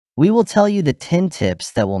We will tell you the 10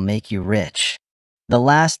 tips that will make you rich. The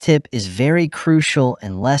last tip is very crucial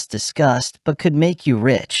and less discussed, but could make you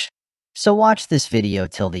rich. So watch this video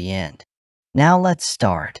till the end. Now let's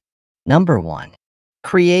start. Number 1.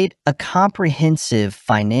 Create a comprehensive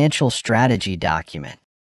financial strategy document.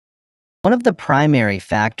 One of the primary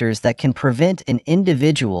factors that can prevent an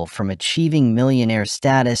individual from achieving millionaire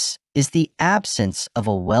status is the absence of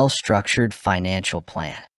a well-structured financial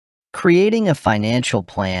plan. Creating a financial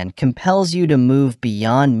plan compels you to move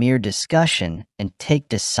beyond mere discussion and take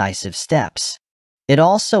decisive steps. It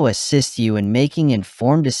also assists you in making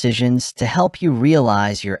informed decisions to help you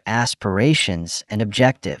realize your aspirations and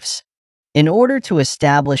objectives. In order to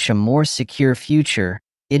establish a more secure future,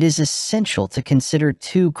 it is essential to consider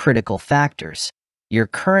two critical factors: your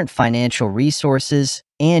current financial resources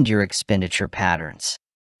and your expenditure patterns.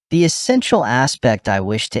 The essential aspect I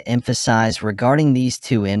wish to emphasize regarding these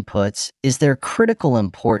two inputs is their critical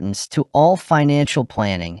importance to all financial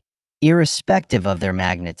planning, irrespective of their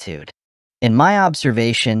magnitude. In my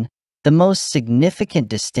observation, the most significant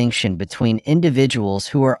distinction between individuals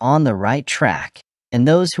who are on the right track and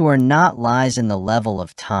those who are not lies in the level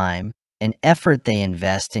of time and effort they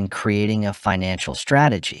invest in creating a financial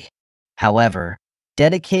strategy. However,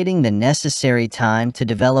 dedicating the necessary time to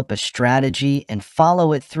develop a strategy and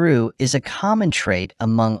follow it through is a common trait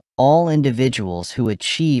among all individuals who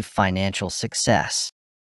achieve financial success.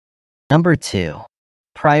 Number 2.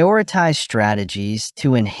 Prioritize strategies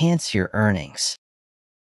to enhance your earnings.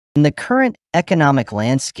 In the current economic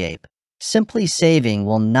landscape, simply saving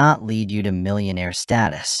will not lead you to millionaire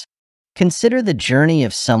status. Consider the journey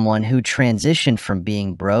of someone who transitioned from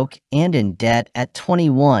being broke and in debt at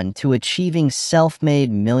 21 to achieving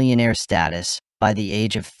self-made millionaire status by the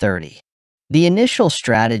age of 30. The initial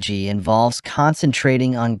strategy involves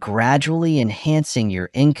concentrating on gradually enhancing your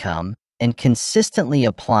income and consistently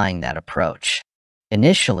applying that approach.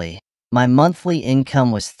 Initially, my monthly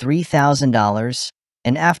income was $3,000,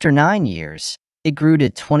 and after 9 years, it grew to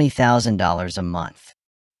 $20,000 a month.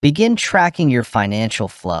 Begin tracking your financial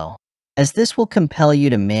flow, as this will compel you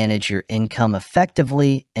to manage your income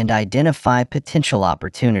effectively and identify potential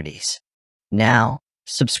opportunities. Now,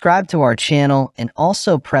 subscribe to our channel and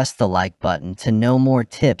also press the like button to know more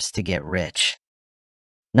tips to get rich.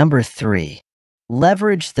 Number 3.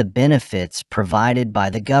 Leverage the benefits provided by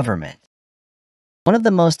the government. One of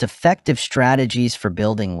the most effective strategies for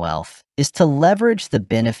building wealth is to leverage the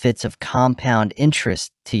benefits of compound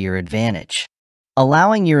interest to your advantage.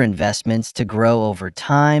 Allowing your investments to grow over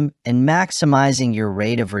time and maximizing your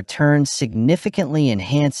rate of return significantly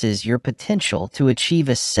enhances your potential to achieve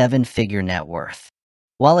a 7-figure net worth.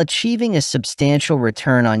 While achieving a substantial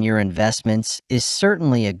return on your investments is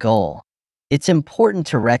certainly a goal, it's important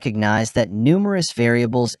to recognize that numerous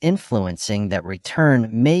variables influencing that return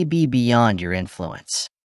may be beyond your influence.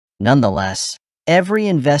 Nonetheless, every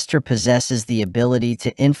investor possesses the ability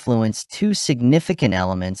to influence two significant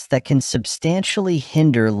elements that can substantially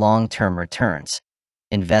hinder long-term returns: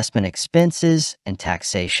 investment expenses and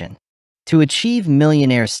taxation. To achieve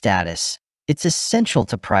millionaire status, it's essential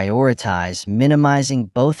to prioritize minimizing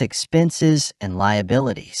both expenses and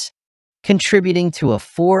liabilities. Contributing to a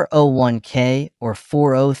 401k or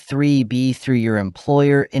 403b through your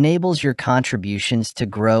employer enables your contributions to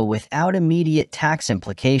grow without immediate tax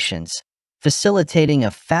implications, facilitating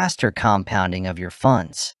a faster compounding of your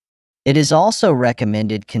funds. It is also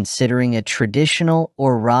recommended considering a traditional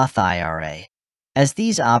or Roth IRA, as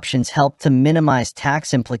these options help to minimize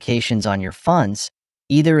tax implications on your funds,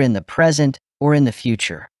 either in the present or in the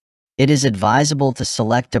future. It is advisable to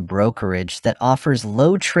select a brokerage that offers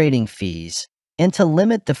low trading fees and to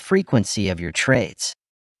limit the frequency of your trades.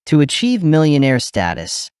 To achieve millionaire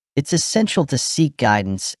status, it's essential to seek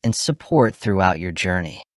guidance and support throughout your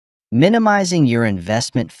journey. Minimizing your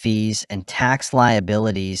investment fees and tax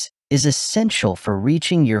liabilities is essential for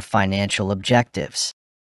reaching your financial objectives.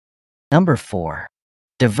 Number 4.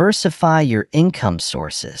 Diversify your income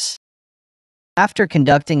sources. After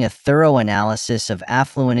conducting a thorough analysis of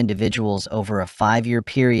affluent individuals over a 5-year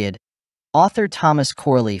period, author Thomas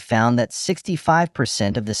Corley found that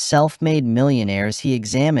 65% of the self-made millionaires he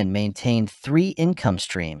examined maintained 3 income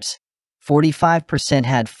streams, 45%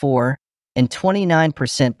 had 4, and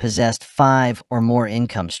 29% possessed 5 or more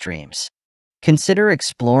income streams. Consider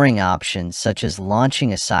exploring options such as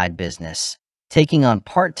launching a side business, taking on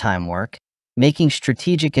part-time work, making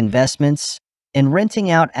strategic investments, and renting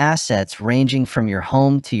out assets ranging from your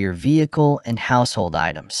home to your vehicle and household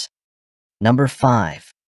items. Number 5.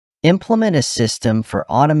 Implement a system for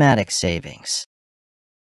automatic savings.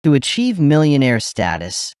 To achieve millionaire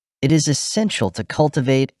status, it is essential to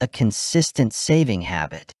cultivate a consistent saving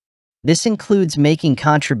habit. This includes making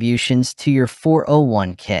contributions to your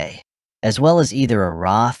 401k, as well as either a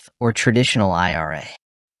Roth or traditional IRA.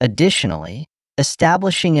 Additionally,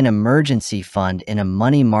 establishing an emergency fund in a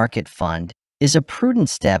money market fund is a prudent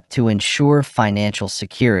step to ensure financial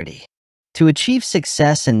security. To achieve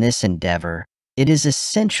success in this endeavor, it is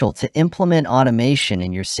essential to implement automation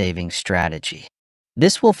in your savings strategy.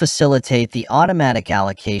 This will facilitate the automatic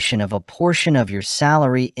allocation of a portion of your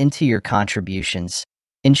salary into your contributions,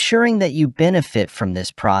 ensuring that you benefit from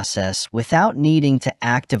this process without needing to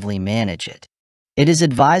actively manage it. It is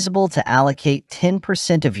advisable to allocate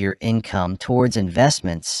 10% of your income towards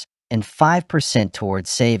investments and 5% towards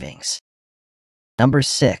savings. Number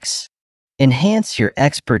 6. Enhance your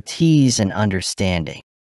expertise and understanding.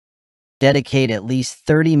 Dedicate at least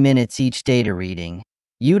 30 minutes each day to reading.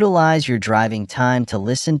 Utilize your driving time to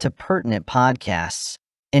listen to pertinent podcasts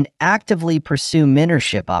and actively pursue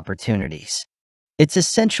mentorship opportunities. It's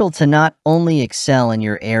essential to not only excel in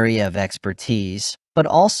your area of expertise, but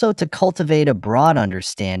also to cultivate a broad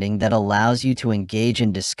understanding that allows you to engage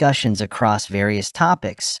in discussions across various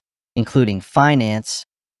topics, including finance,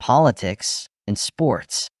 politics, and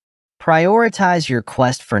sports. Prioritize your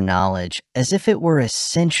quest for knowledge as if it were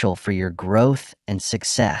essential for your growth and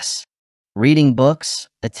success. Reading books,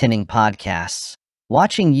 attending podcasts,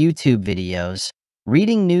 watching YouTube videos,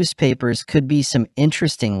 reading newspapers could be some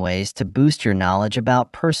interesting ways to boost your knowledge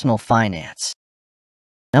about personal finance.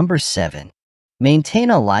 Number 7. Maintain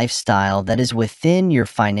a lifestyle that is within your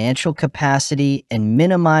financial capacity and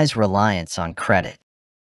minimize reliance on credit.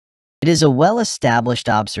 It is a well-established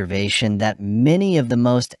observation that many of the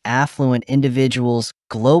most affluent individuals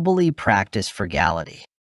globally practice frugality.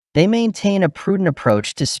 They maintain a prudent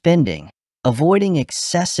approach to spending, avoiding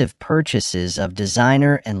excessive purchases of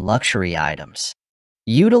designer and luxury items.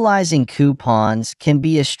 Utilizing coupons can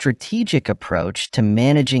be a strategic approach to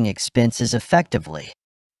managing expenses effectively.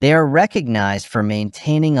 They are recognized for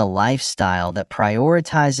maintaining a lifestyle that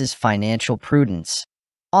prioritizes financial prudence,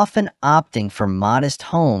 often opting for modest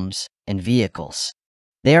homes and vehicles.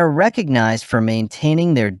 They are recognized for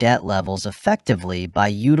maintaining their debt levels effectively by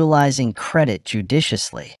utilizing credit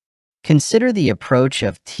judiciously. Consider the approach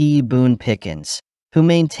of T. Boone Pickens, who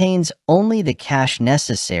maintains only the cash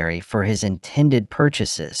necessary for his intended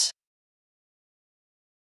purchases.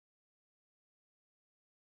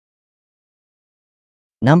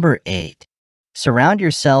 Number 8. Surround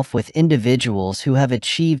yourself with individuals who have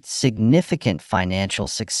achieved significant financial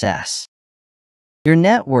success. Your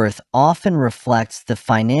net worth often reflects the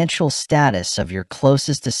financial status of your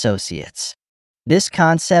closest associates. This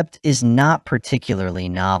concept is not particularly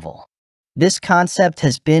novel. This concept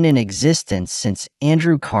has been in existence since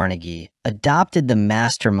Andrew Carnegie adopted the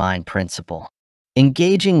mastermind principle.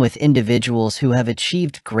 Engaging with individuals who have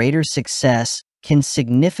achieved greater success can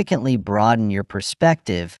significantly broaden your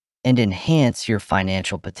perspective and enhance your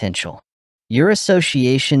financial potential. Your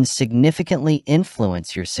associations significantly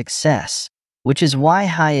influence your success, which is why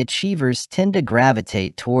high achievers tend to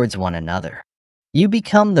gravitate towards one another. You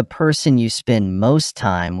become the person you spend most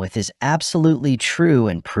time with is absolutely true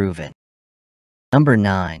and proven. Number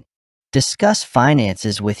 9. Discuss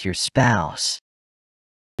finances with your spouse.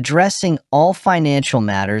 Addressing all financial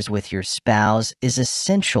matters with your spouse is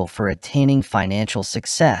essential for attaining financial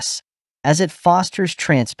success, as it fosters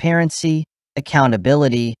transparency,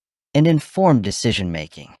 accountability, and informed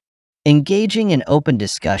decision-making. Engaging in open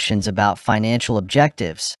discussions about financial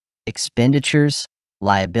objectives, expenditures,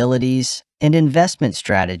 liabilities, and investment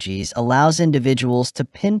strategies allows individuals to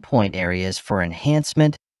pinpoint areas for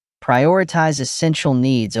enhancement, prioritize essential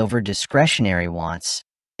needs over discretionary wants,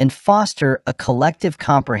 and foster a collective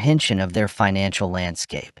comprehension of their financial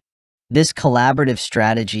landscape. This collaborative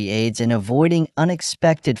strategy aids in avoiding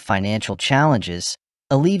unexpected financial challenges,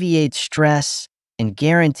 alleviates stress, and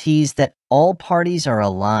guarantees that all parties are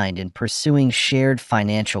aligned in pursuing shared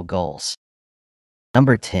financial goals.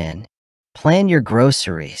 Number 10. Plan your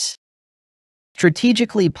groceries.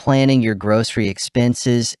 Strategically planning your grocery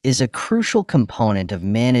expenses is a crucial component of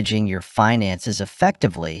managing your finances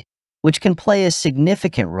effectively, which can play a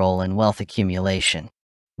significant role in wealth accumulation.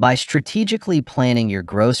 By strategically planning your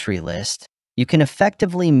grocery list, you can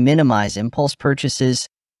effectively minimize impulse purchases,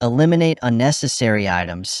 eliminate unnecessary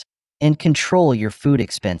items, and control your food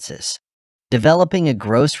expenses. Developing a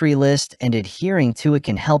grocery list and adhering to it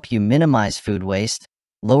can help you minimize food waste,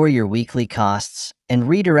 lower your weekly costs, and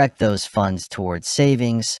redirect those funds towards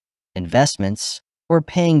savings, investments, or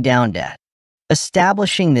paying down debt.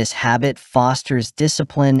 Establishing this habit fosters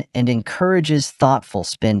discipline and encourages thoughtful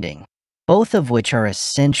spending, both of which are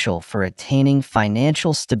essential for attaining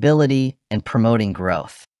financial stability and promoting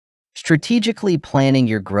growth. Strategically planning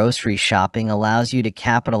your grocery shopping allows you to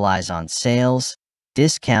capitalize on sales,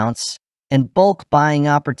 discounts, and bulk buying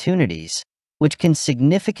opportunities, which can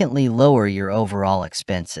significantly lower your overall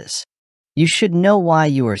expenses. You should know why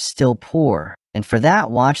you are still poor, and for that,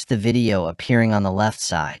 watch the video appearing on the left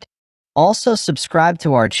side. Also, subscribe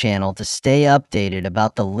to our channel to stay updated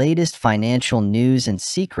about the latest financial news and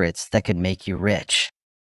secrets that could make you rich.